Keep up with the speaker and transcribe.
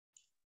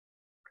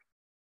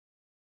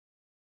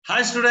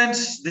Hi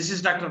students, this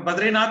is Dr.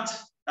 Badrinath.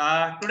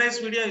 Today's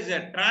video is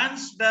a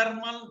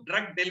Transdermal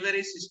Drug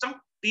Delivery System,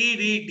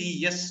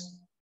 TDDS.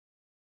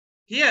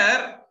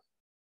 Here,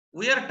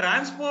 we are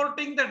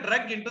transporting the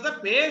drug into the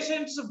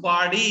patient's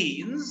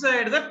body.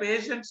 Inside the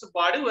patient's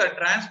body, we are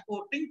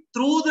transporting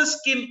through the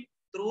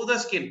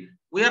skin.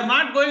 We are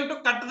not going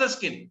to cut the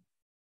skin.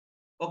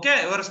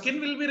 Okay, our skin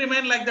will be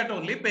remain like that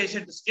only,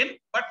 patient skin.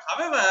 But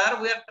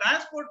however, we are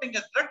transporting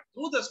a drug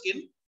through the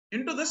skin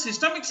into the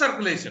systemic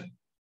circulation.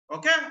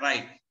 Okay,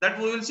 right. That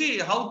we will see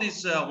how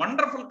this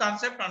wonderful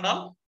concept and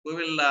all we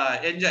will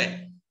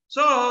enjoy.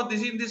 So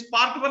this in this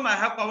part one, I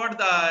have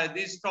covered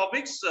these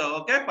topics.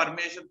 Okay,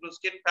 permeation through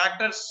skin,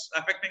 factors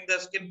affecting the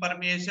skin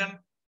permeation,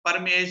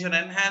 permeation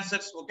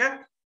enhancers. Okay,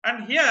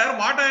 and here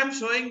what I am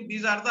showing,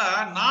 these are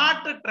the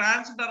not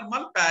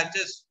transdermal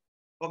patches.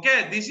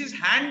 Okay, this is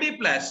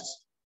handiplast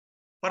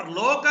for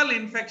local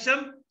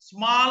infection,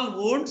 small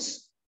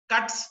wounds,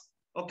 cuts.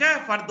 Okay,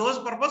 for those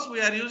purpose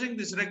we are using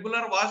this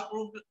regular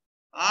washproof.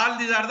 All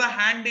these are the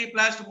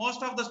handiplast.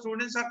 Most of the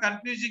students are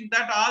confusing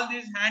that all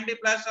these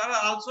handiplast are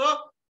also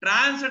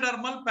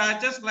transdermal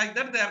patches, like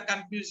that they are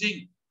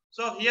confusing.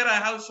 So here I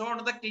have shown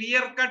the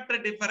clear-cut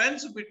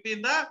difference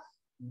between the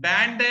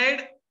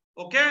band-aid,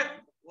 okay,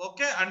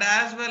 and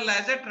as well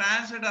as a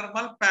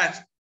transdermal patch.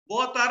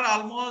 Both are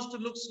almost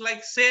looks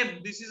like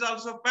same. This is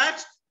also patch.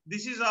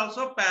 This is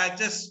also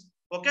patches.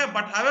 Okay,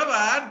 but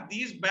however,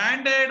 these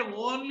band-aid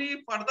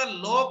only for the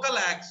local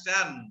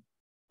action.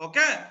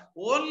 Okay,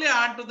 only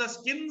onto the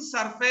skin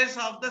surface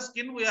of the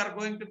skin we are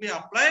going to be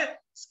apply.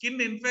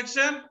 Skin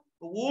infection,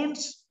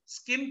 wounds,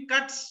 skin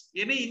cuts,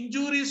 any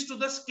injuries to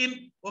the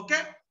skin. Okay,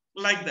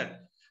 like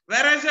that.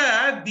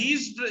 Whereas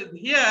these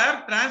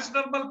here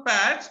transdermal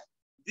patch,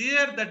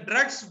 there the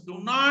drugs do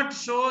not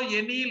show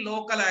any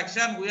local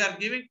action. We are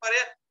giving for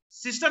a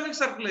systemic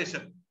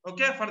circulation.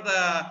 Okay, for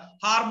the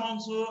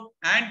hormones,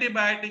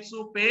 antibiotics,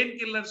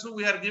 painkillers,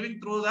 we are giving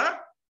through the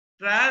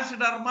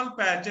transdermal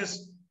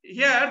patches.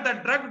 Here the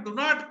drug do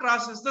not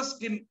crosses the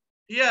skin.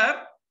 Here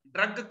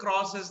drug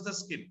crosses the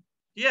skin.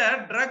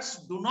 Here drugs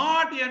do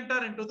not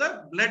enter into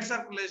the blood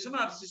circulation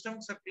or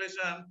systemic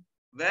circulation.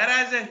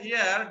 Whereas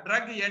here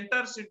drug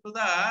enters into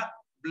the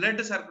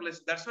blood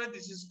circulation. That's why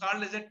this is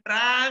called as a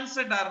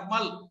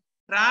transdermal.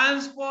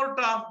 Transport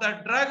of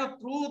the drug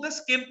through the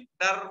skin,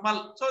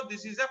 dermal. So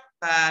this is a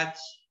patch.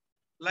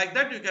 Like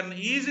that you can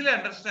easily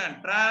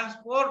understand.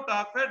 Transport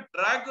of a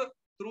drug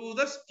through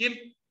the skin.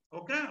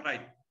 Okay,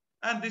 right.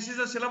 And this is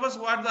the syllabus,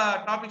 what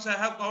the topics I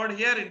have covered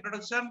here.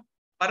 Introduction,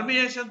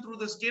 permeation through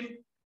the skin,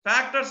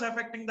 factors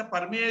affecting the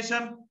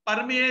permeation,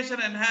 permeation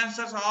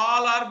enhancers,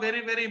 all are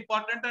very, very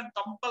important and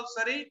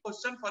compulsory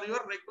question for your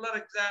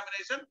regular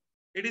examination.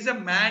 It is a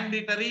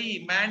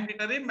mandatory.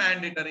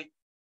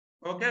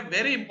 Okay,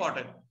 very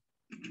important.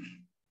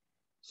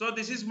 So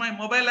this is my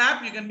mobile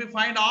app. You can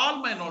find all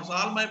my notes,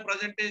 all my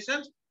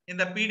presentations in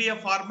the PDF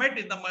format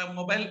in the my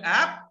mobile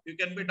app. You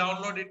can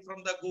download it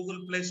from the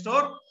Google Play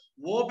Store.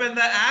 Open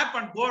the app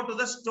and go to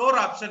the store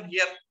option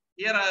here.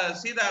 Here,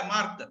 see the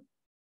mark.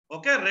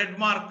 Okay, red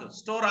mark,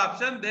 store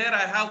option. There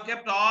I have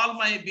kept all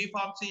my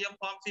B.Pharmacy,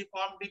 M.Pharmacy,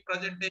 Pharm.D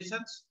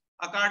presentations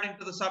according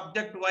to the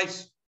subject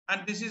wise.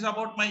 And this is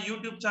about my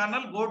YouTube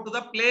channel. Go to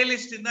the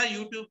playlist in the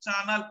YouTube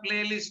channel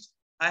playlist.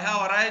 I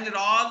have arranged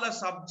all the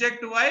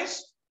subject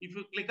wise. If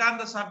you click on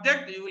the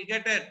subject, you will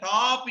get a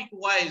topic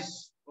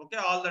wise. Okay,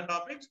 all the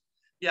topics.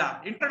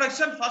 Yeah,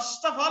 introduction.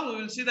 First of all, we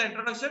will see the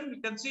introduction.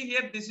 You can see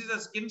here, this is a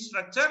skin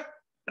structure.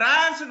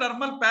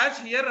 Transdermal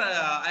patch here,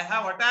 I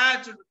have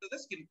attached to the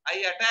skin. I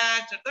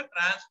attached the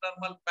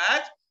transdermal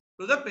patch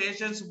to the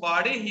patient's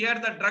body. Here,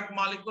 the drug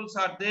molecules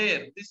are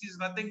there. This is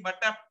nothing but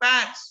a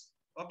patch.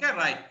 Okay,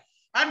 right.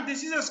 And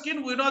this is a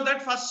skin. We know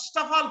that first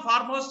of all,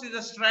 foremost is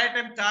a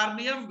stratum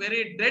corneum,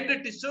 very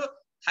dead tissue,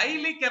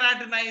 highly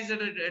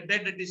keratinized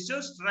dead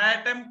tissue,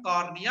 stratum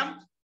corneum.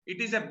 It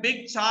is a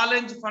big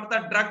challenge for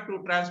the drug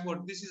to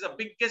transport. This is the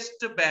biggest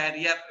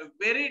barrier.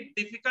 Very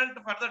difficult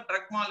for the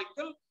drug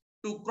molecule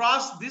to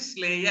cross this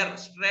layer,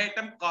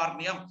 stratum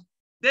corneum.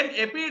 Then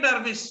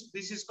epidermis.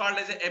 This is called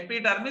as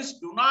epidermis.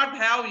 Do not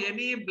have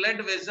any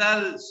blood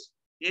vessels.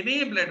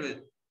 Any blood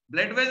vessels.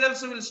 Blood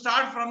vessels will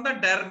start from the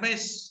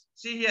dermis.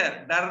 See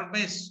here,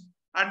 dermis.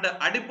 And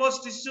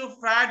adipose tissue,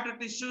 fat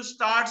tissue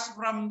starts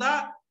from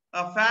the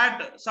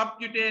fat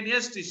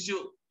subcutaneous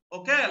tissue.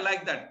 Okay,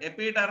 like that.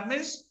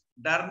 Epidermis,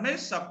 dermis,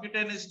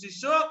 subcutaneous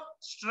tissue,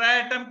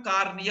 stratum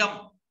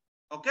corneum.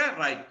 Okay,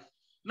 right.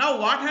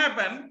 Now what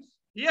happened?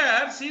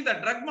 Here, see the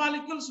drug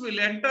molecules will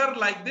enter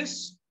like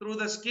this through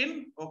the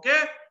skin.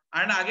 Okay,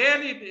 and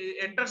again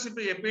it enters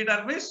into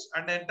epidermis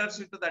and enters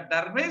into the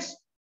dermis.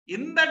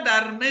 In the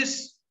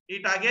dermis,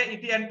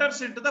 it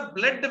enters into the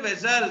blood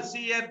vessels.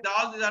 See here,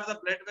 all these are the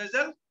blood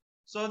vessels.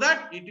 So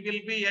that it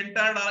will be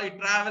entered, or it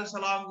travels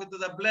along with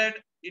the blood.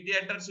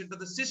 It enters into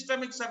the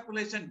systemic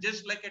circulation,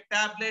 just like a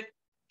tablet,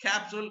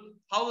 capsule.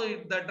 How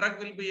the drug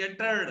will be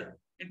entered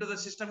into the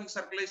systemic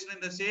circulation in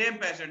the same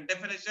fashion.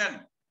 Definition: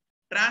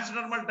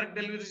 Transdermal drug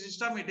delivery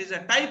system. It is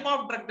a type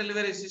of drug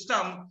delivery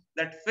system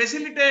that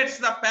facilitates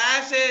the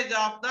passage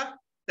of the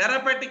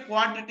therapeutic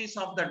quantities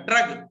of the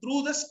drug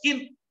through the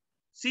skin.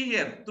 See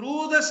here,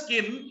 through the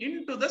skin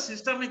into the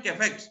systemic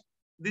effects.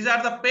 These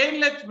are the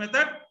painless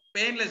method.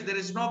 Painless, there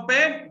is no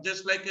pain,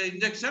 just like an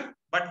injection.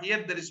 But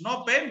here there is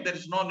no pain, there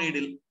is no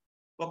needle.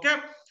 Okay.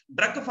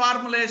 Drug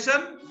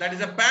formulation, that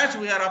is a patch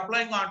we are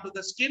applying onto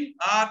the skin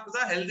or to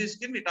the healthy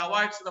skin. It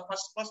avoids the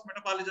first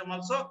metabolism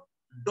also.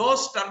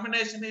 Dose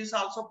termination is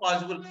also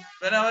possible.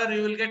 Whenever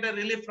you will get a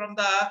relief from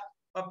the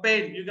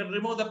pain, you can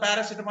remove the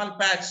paracetamol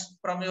patch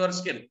from your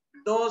skin.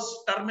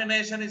 Dose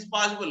termination is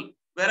possible,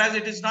 whereas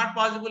it is not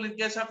possible in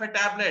case of a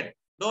tablet.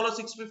 Dolo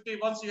 650,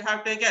 once you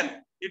have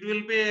taken, it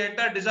will be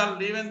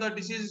dissolved. Even though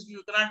disease,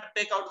 you cannot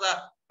take out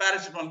the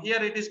paracetamol.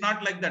 Here it is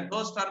not like that.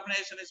 Dose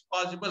termination is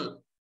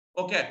possible.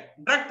 Okay.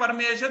 Drug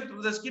permeation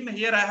through the skin.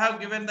 Here I have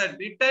given the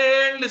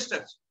detailed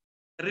steps.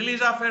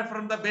 Release of air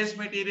from the base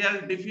material,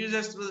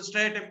 diffuses through the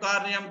stratum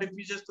corneum,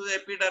 diffuses to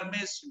the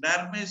epidermis,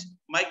 dermis,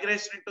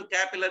 migration into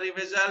capillary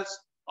vessels.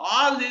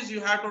 All these you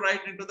have to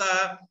write into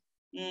the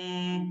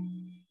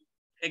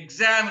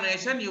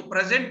examination. You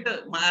present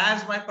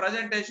as my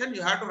presentation,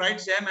 you have to write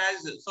same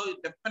as, so you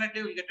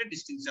definitely will get a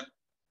distinction.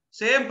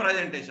 Same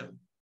presentation.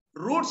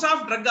 Routes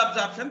of drug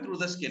absorption through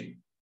the skin.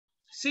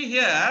 See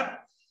here,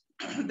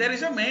 there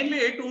is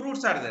mainly two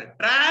routes are there.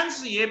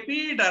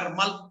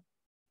 Transepidermal.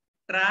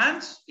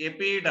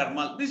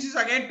 Transepidermal. This is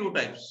again two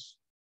types.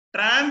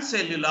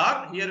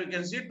 Transcellular. Here you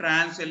can see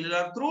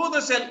transcellular through the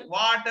cell.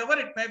 Whatever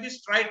it may be,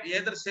 straight.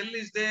 Either cell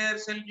is there,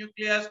 cell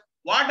nucleus,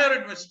 whatever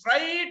it may,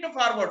 straight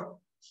forward.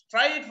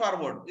 Straight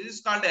forward. This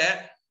is called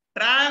a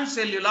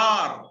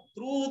transcellular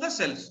through the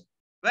cells.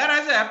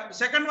 Whereas a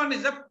second one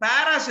is a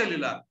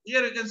paracellular.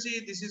 Here you can see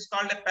this is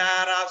called a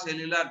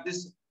paracellular.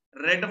 This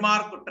red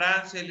mark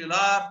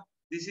transcellular.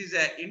 This is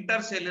a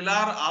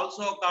intercellular,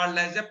 also called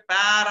as a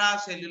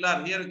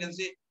paracellular. Here you can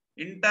see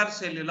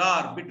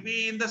intercellular,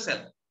 between the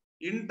cell.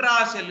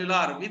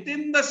 Intracellular,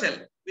 within the cell.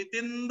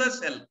 Within the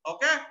cell.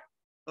 Okay?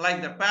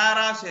 Like the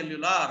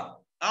paracellular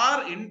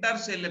or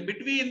intercellular,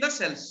 between the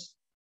cells.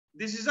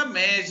 This is a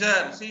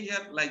major. See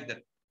here, like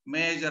that.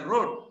 Major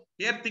route.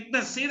 Here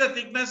thickness. See the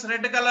thickness,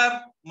 red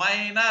color,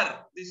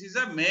 minor. This is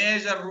a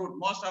major route.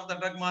 Most of the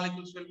drug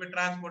molecules will be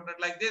transported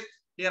like this.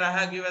 Here I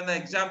have given the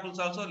examples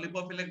also,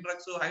 lipophilic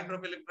drugs,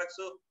 hydrophilic drugs.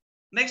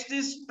 Next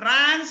is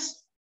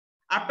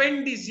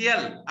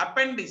transappendicial.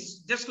 Appendix,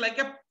 just like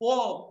a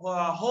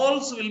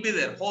holes will be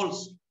there.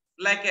 Holes,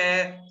 like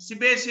a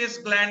sebaceous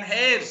gland,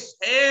 hairs.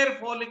 Hair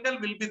follicle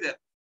will be there.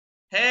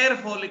 Hair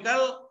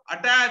follicle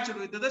attached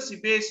with the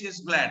sebaceous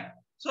gland.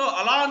 So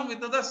along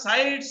with the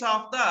sides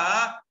of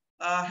the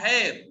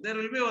hair, there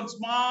will be one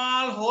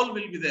small hole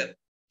will be there.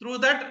 Through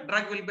that,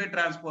 drug will be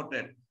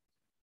transported.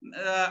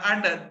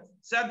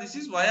 So this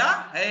is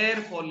via hair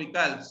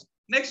follicles.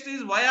 Next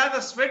is via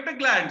the sweat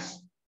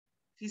glands.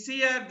 You see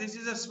here, this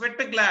is a sweat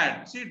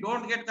gland. See,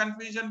 don't get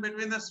confusion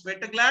between the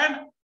sweat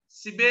gland,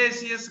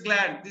 sebaceous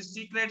gland. This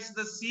secretes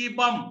the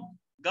sebum,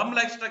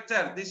 gum-like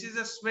structure. This is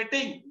a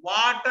sweating,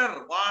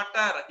 water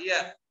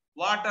here.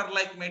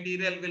 Water-like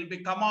material will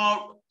be come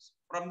out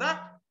from the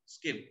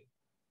skin.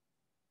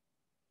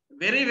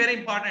 Very, very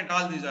important.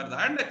 All these are the,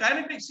 and the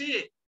kinetics.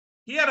 See,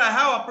 here I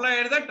have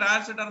applied the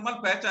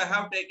transdermal patch. I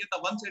have taken the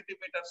 1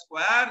 centimeter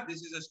square.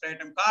 This is a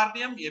stratum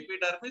corneum,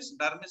 epidermis,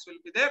 dermis will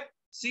be there.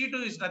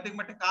 C2 is nothing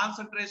but a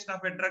concentration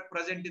of a drug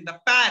present in the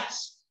patch.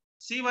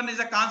 C1 is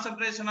a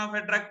concentration of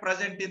a drug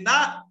present in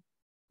the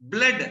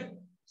blood.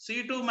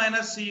 C2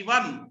 minus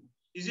C1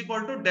 is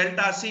equal to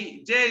delta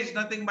C. J is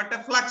nothing but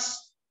a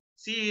flux.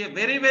 See,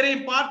 very, very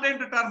important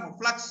term,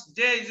 flux.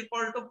 J is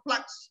equal to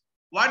flux.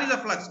 What is the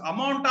flux?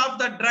 Amount of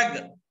the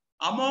drug.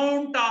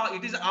 Amount of,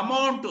 it is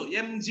amount to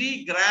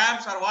mg,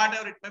 grams or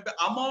whatever it may be,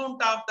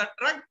 amount of the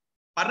drug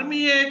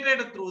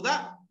permeated through the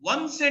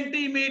 1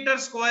 centimeter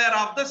square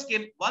of the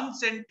skin, 1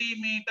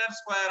 centimeter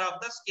square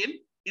of the skin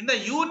in the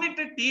unit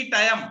T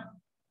time.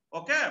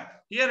 Okay.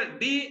 Here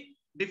D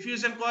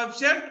diffusion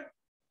coefficient,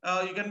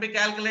 you can be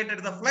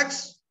calculated the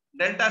flux,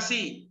 delta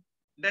C,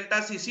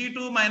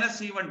 C2 minus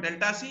C1,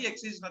 delta C,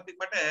 X is nothing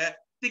but a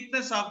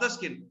thickness of the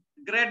skin.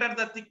 Greater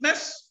the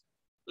thickness,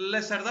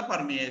 lesser the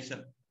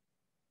permeation.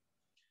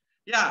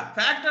 Yeah,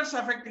 factors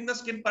affecting the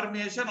skin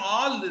permeation,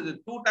 all the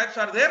two types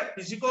are there.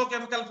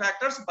 Physicochemical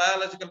factors,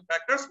 biological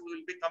factors, we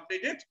will be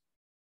completed.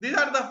 These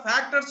are the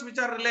factors which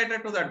are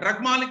related to the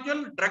drug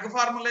molecule, drug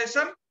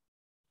formulation,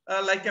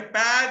 like a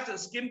patch,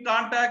 skin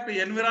contact,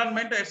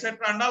 environment, etc.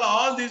 And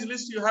all these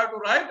lists you have to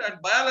write.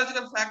 And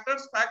biological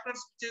factors, factors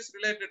which is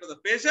related to the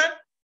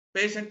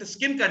patient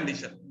skin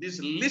condition. This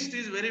list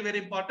is very, very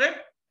important.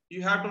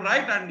 You have to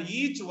write, and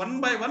each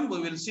one by one we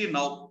will see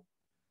now.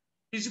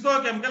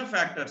 Physicochemical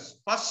factors.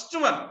 First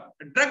one,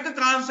 drug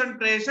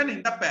concentration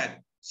in the patch.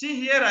 See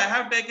here, I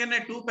have taken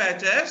 2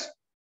 patches.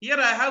 Here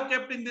I have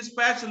kept in this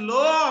patch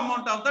low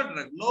amount of the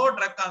drug, low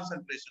drug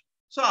concentration.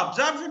 So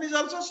absorption is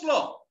also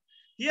slow.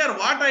 Here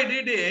what I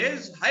did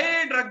is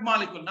high drug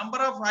molecule, number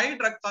of high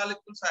drug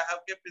molecules I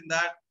have kept in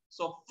that.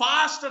 So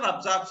faster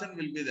absorption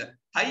will be there.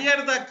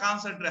 Higher the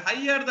concentration,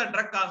 higher the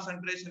drug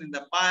concentration in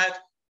the patch,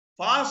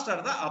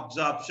 faster the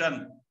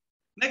absorption.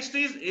 Next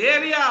is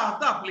area of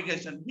the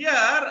application. Here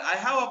I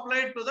have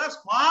applied to the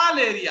small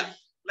area,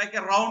 like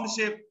a round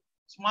shape,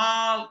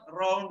 small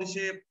round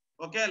shape,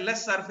 okay,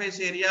 less surface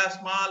area,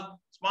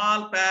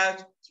 small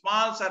patch,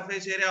 small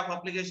surface area of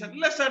application,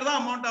 lesser the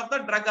amount of the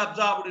drug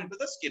absorbed into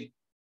the skin.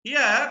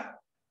 Here,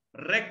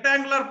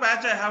 rectangular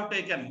patch I have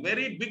taken,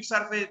 very big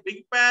surface,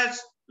 big patch,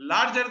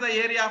 larger the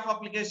area of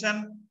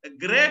application,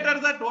 greater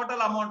the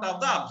total amount of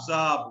the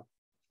absorbed.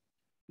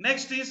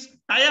 Next is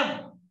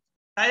time.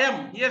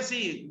 Here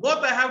see,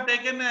 both I have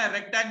taken a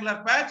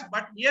rectangular patch,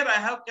 but here I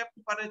have kept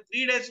for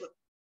 3 days.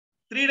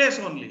 3 days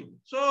only.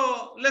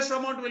 So less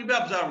amount will be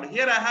absorbed.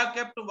 Here I have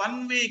kept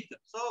 1 week.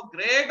 So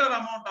greater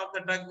amount of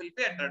the drug will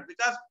be entered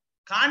because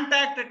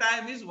contact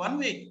time is 1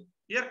 week.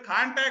 Here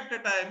contact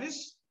time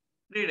is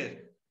 3 days.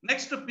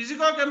 Next,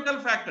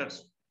 physicochemical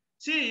factors.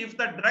 See, if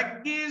the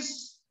drug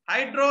is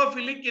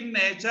hydrophilic in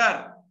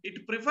nature,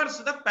 it prefers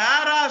the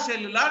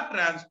paracellular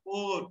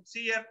transport.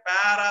 See here,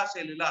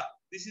 paracellular.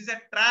 This is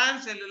a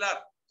transcellular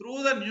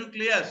through the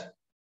nucleus,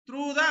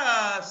 through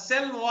the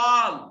cell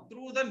wall,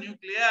 through the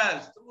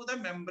nucleus, through the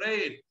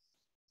membrane.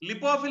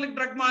 Lipophilic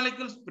drug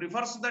molecules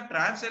prefers the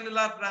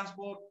transcellular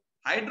transport.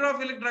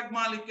 Hydrophilic drug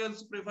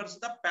molecules prefers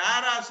the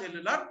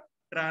paracellular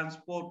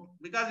transport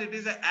because it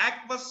is an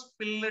aqueous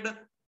filled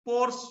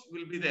pores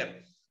will be there.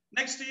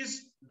 Next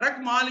is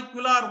drug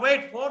molecular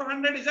weight.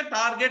 400 is a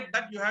target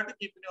that you have to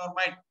keep in your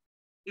mind.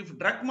 If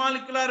drug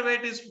molecular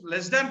weight is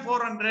less than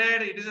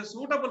 400, it is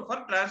suitable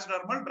for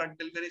transdermal drug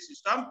delivery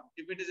system.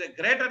 If it is a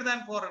greater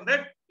than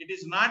 400, it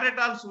is not at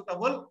all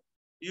suitable.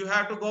 You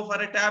have to go for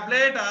a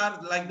tablet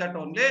or like that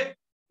only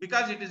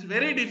because it is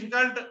very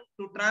difficult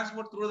to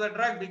transport through the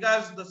drug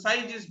because the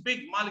size is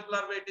big,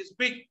 molecular weight is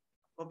big.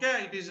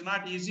 Okay, it is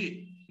not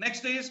easy.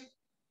 Next is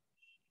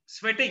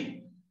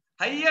sweating.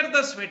 Higher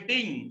the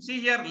sweating,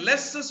 see here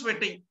less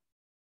sweating.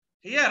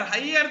 Here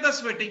higher the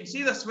sweating,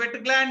 see the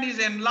sweat gland is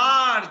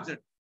enlarged.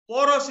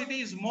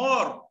 Porosity is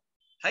more,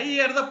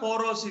 higher the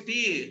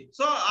porosity.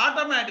 So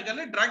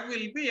automatically drug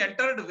will be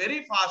entered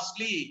very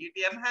fastly. It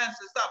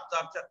enhances the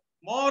absorption.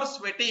 More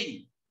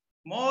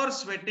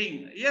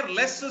sweating. Here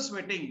less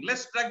sweating,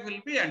 less drug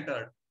will be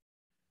entered.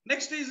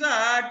 Next is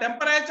the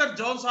temperature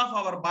zones of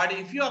our body.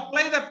 If you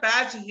apply the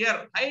patch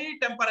here, high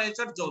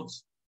temperature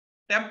zones.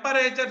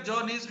 Temperature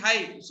zone is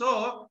high.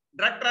 So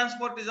drug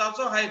transport is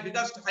also high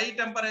because high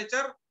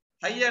temperature,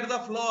 higher the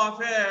flow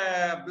of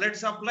a blood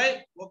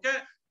supply. Okay.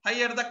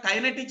 Higher the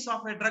kinetics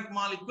of a drug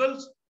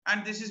molecules,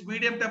 and this is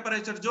medium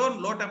temperature zone,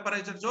 low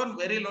temperature zone,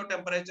 very low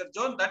temperature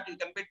zone that you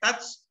can be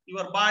touch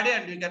your body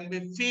and you can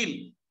be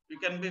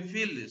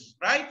feel this,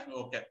 right?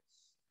 Okay.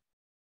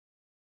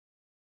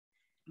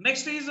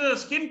 Next is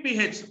skin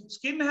pH.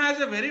 Skin has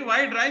a very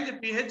wide range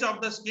pH of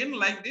the skin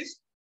like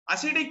this.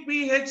 Acidic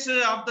pH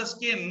of the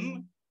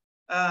skin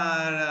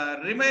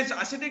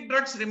acidic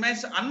drugs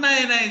remains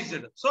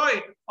unionized, so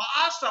it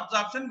fast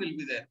absorption will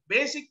be there.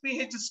 Basic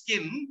pH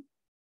skin.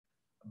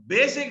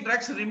 Basic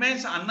drugs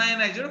remains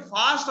unionized,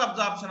 fast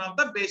absorption of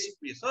the basic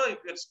pH. So if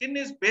your skin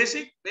is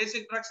basic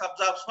drugs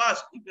absorbs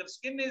fast. If your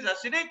skin is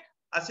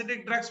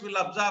acidic drugs will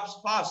absorb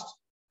fast.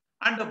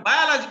 And the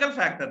biological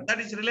factor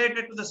that is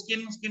related to the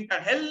skin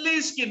type.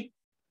 Healthy skin,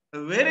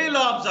 very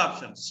low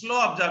absorption,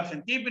 slow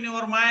absorption. Keep in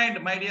your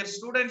mind, my dear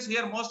students,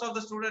 here most of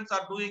the students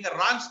are doing a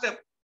wrong step.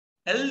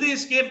 Healthy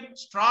skin,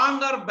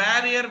 stronger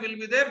barrier will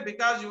be there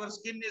because your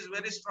skin is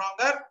very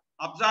stronger,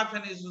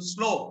 absorption is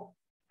slow.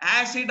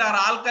 Acid or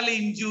alkali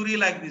injury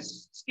like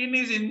this, skin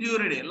is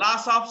injured,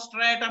 loss of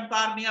stratum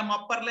corneum,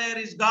 upper layer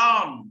is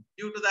gone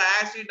due to the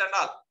acid and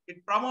all.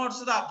 It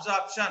promotes the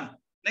absorption.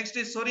 Next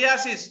is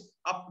psoriasis,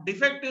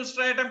 defective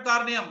stratum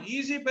corneum,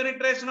 easy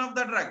penetration of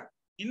the drug.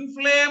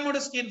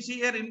 Inflamed skin, see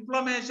here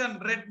inflammation,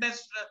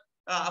 redness,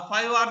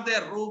 5 are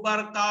there,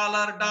 rubor,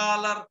 color,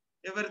 dollar,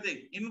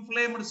 everything.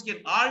 Inflamed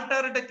skin,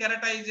 altered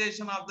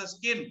keratization of the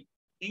skin,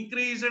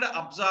 increased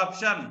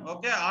absorption,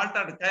 okay,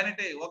 altered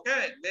kinetics,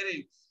 okay,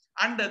 very.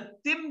 And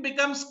thin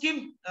becomes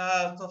skin,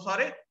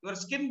 your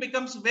skin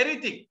becomes very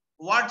thick.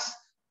 What's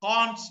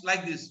cons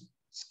like this?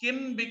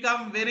 Skin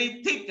become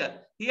very thick.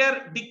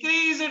 Here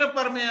decreased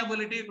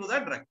permeability to the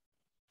drug.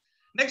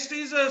 Next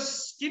is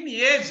skin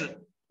age,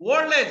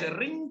 old age,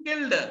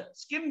 wrinkled,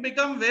 skin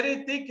become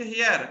very thick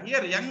here.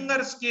 Here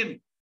younger skin,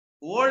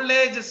 old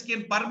age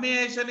skin,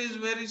 permeation is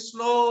very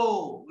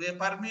slow.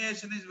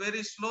 Permeation is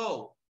very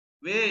slow.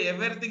 Way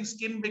everything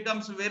skin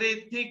becomes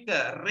very thick,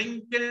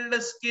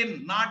 wrinkled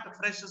skin, not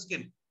fresh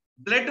skin.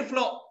 Blood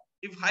flow,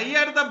 if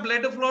higher the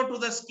blood flow to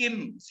the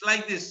skin, it's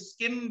like this,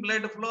 skin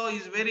blood flow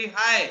is very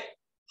high,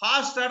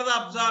 faster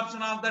the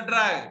absorption of the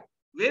drug.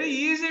 Very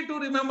easy to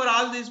remember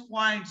all these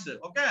points,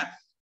 okay?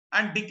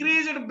 And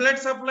decreased blood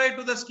supply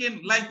to the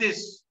skin like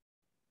this,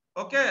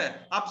 okay?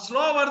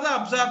 Slower the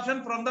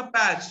absorption from the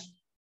patch.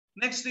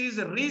 Next is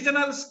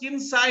regional skin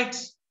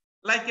sites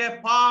like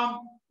a palm,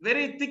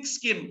 very thick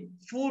skin,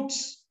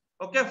 foots,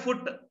 okay,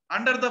 foot,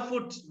 under the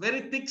foot,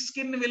 very thick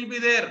skin will be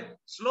there.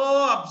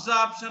 Slow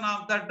absorption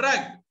of the drug.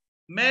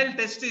 Male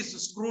testis,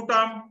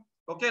 scrotum,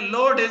 okay,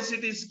 low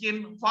density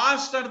skin,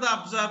 faster the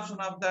absorption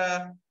of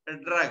the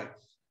drug.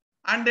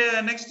 And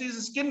next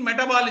is skin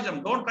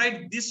metabolism. Don't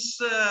write this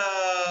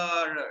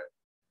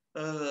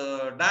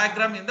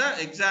diagram in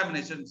the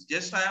examinations.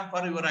 Just I am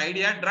for your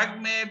idea.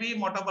 Drug may be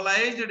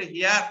metabolized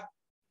here.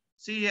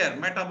 See here,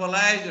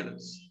 metabolized.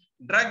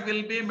 Drug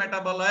will be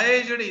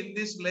metabolized in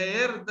this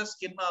layer, the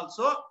skin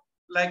also,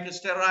 like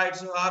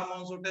steroids,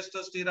 hormones,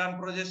 testosterone,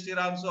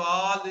 progesterone. So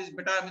all these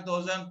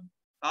beta-methoxam,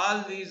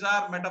 all these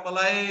are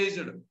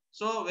metabolized.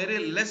 So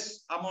very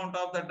less amount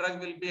of the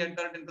drug will be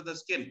entered into the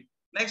skin.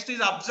 Next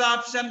is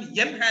absorption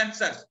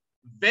enhancers.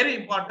 Very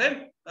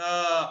important.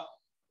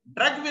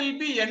 Drug will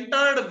be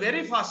entered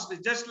very fast,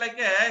 just like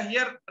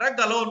here drug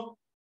alone.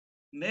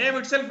 Name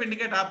itself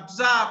indicate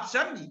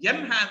absorption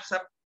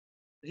enhancer.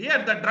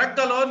 Here the drug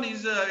alone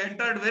is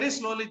entered very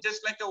slowly,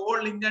 just like an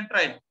old engine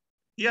train.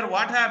 Here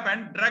what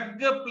happened? Drug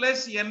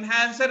plus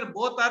enhancer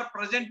both are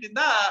present in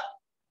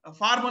the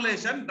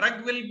formulation.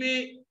 Drug will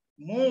be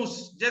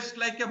moves just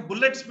like a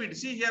bullet speed.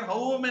 See here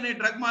how many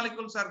drug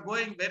molecules are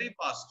going very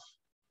fast.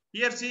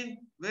 Here see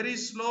very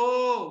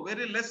slow,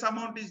 very less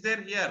amount is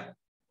there here.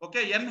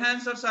 Okay,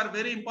 enhancers are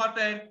very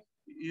important.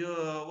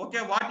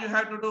 Okay, what you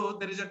have to do?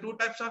 There is a two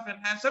types of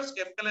enhancers: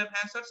 chemical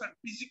enhancers and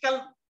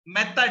physical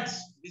methods.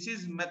 This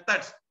is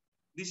methods.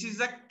 This is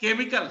the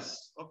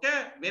chemicals.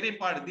 Okay, very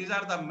important. These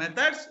are the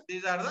methods.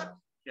 These are the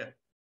here.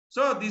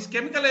 So these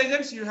chemical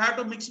agents you have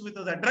to mix with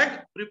the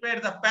drug. Prepare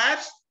the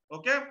patch.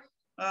 Okay,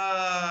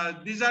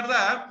 these are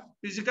the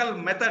physical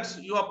methods.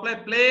 You apply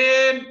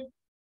plain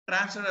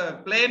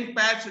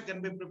patch. You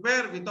can be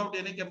prepared without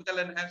any chemical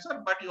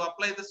enhancer, but you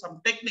apply some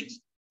techniques,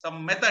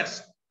 some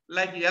methods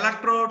like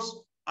electrodes,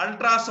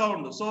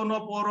 ultrasound,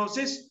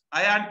 sonophoresis,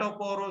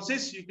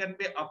 iontophoresis. You can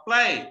be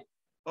applied.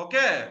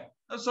 Okay,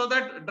 so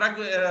that drug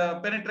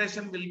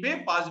penetration will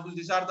be possible.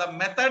 These are the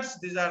methods.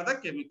 These are the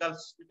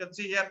chemicals. You can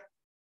see here.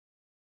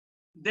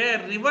 They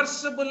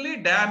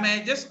reversibly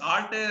damages,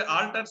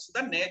 alters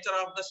the nature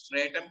of the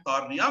stratum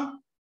corneum,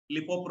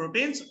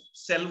 lipoproteins,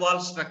 cell wall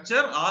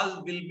structure,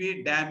 all will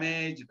be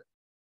damaged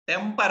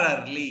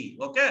temporarily.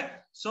 Okay,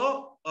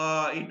 so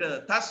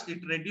thus it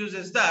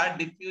reduces the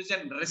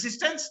diffusion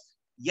resistance,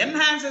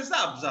 enhances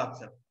the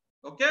absorption.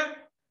 Okay,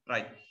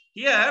 right.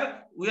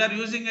 Here we are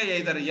using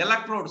either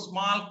electrode,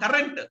 small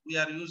current we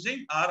are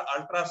using, or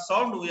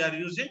ultrasound we are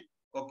using.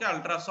 Okay,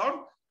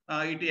 ultrasound.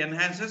 It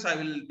enhances. I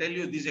will tell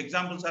you these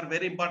examples are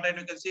very important.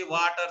 You can see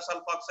water,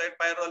 sulfoxide,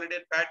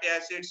 pyrrolidine, fatty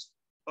acids.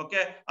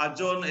 Okay,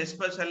 ozone,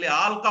 especially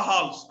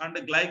alcohols and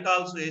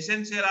glycols,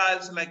 essential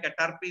oils like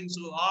terpenes.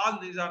 All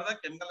these are the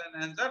chemical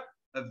enhancer.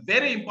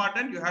 Very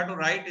important. You have to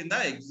write in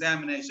the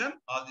examination.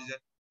 All these.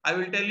 I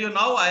will tell you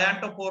now.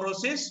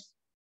 Iontophoresis,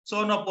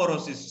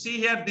 sonophoresis. See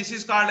here. This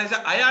is called as a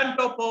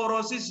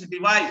iontophoresis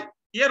device.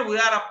 Here we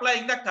are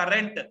applying the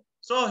current.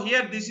 So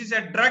here this is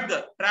a drug,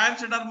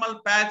 transdermal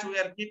patch we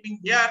are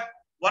keeping here.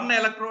 One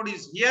electrode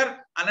is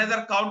here,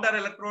 another counter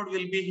electrode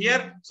will be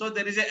here. So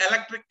there is an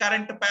electric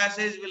current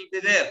passage will be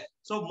there.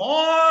 So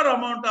more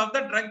amount of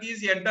the drug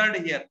is entered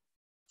here.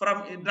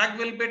 From drug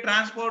will be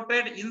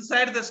transported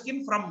inside the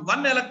skin from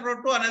one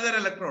electrode to another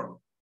electrode.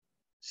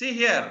 See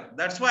here,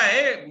 that's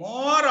why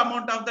more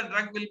amount of the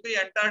drug will be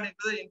entered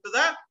into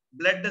the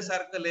blood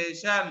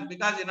circulation,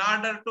 because in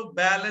order to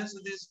balance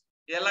this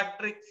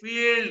electric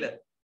field,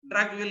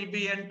 drug will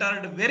be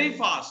entered very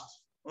fast.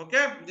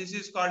 Okay, this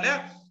is called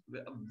a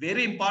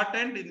very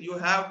important. You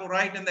have to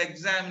write in the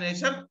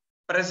examination.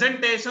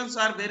 Presentations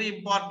are very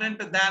important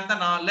than the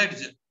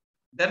knowledge.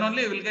 Then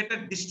only you will get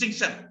a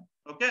distinction.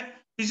 Okay,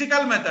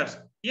 physical methods.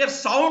 Here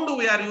sound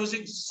we are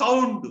using,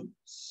 sound.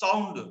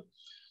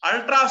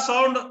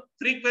 Ultrasound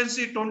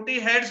frequency 20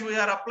 Hz we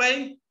are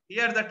applying.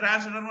 Here the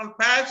transdermal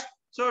patch.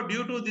 So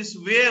due to these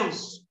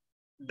waves,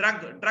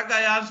 drug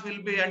ions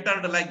will be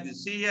entered like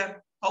this. See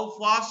here how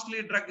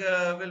fastly drug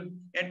will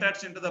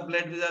enters into the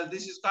blood vessel.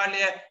 This is called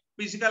a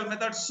physical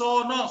method.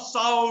 Sono,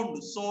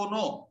 sound,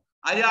 sono.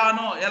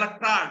 Iono,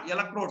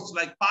 electrodes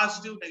like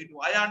positive, negative.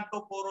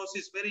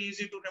 Iontophoresis, very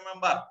easy to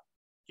remember.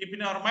 Keep in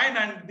your mind.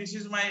 And this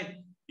is my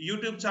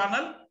YouTube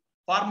channel,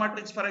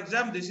 Pharmatrix for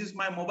exam. This is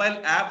my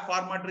mobile app,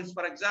 Pharmatrix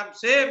for exam.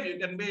 Same, you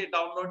can be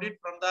downloaded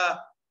from the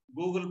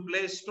Google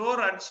Play Store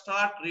and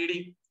start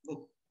reading.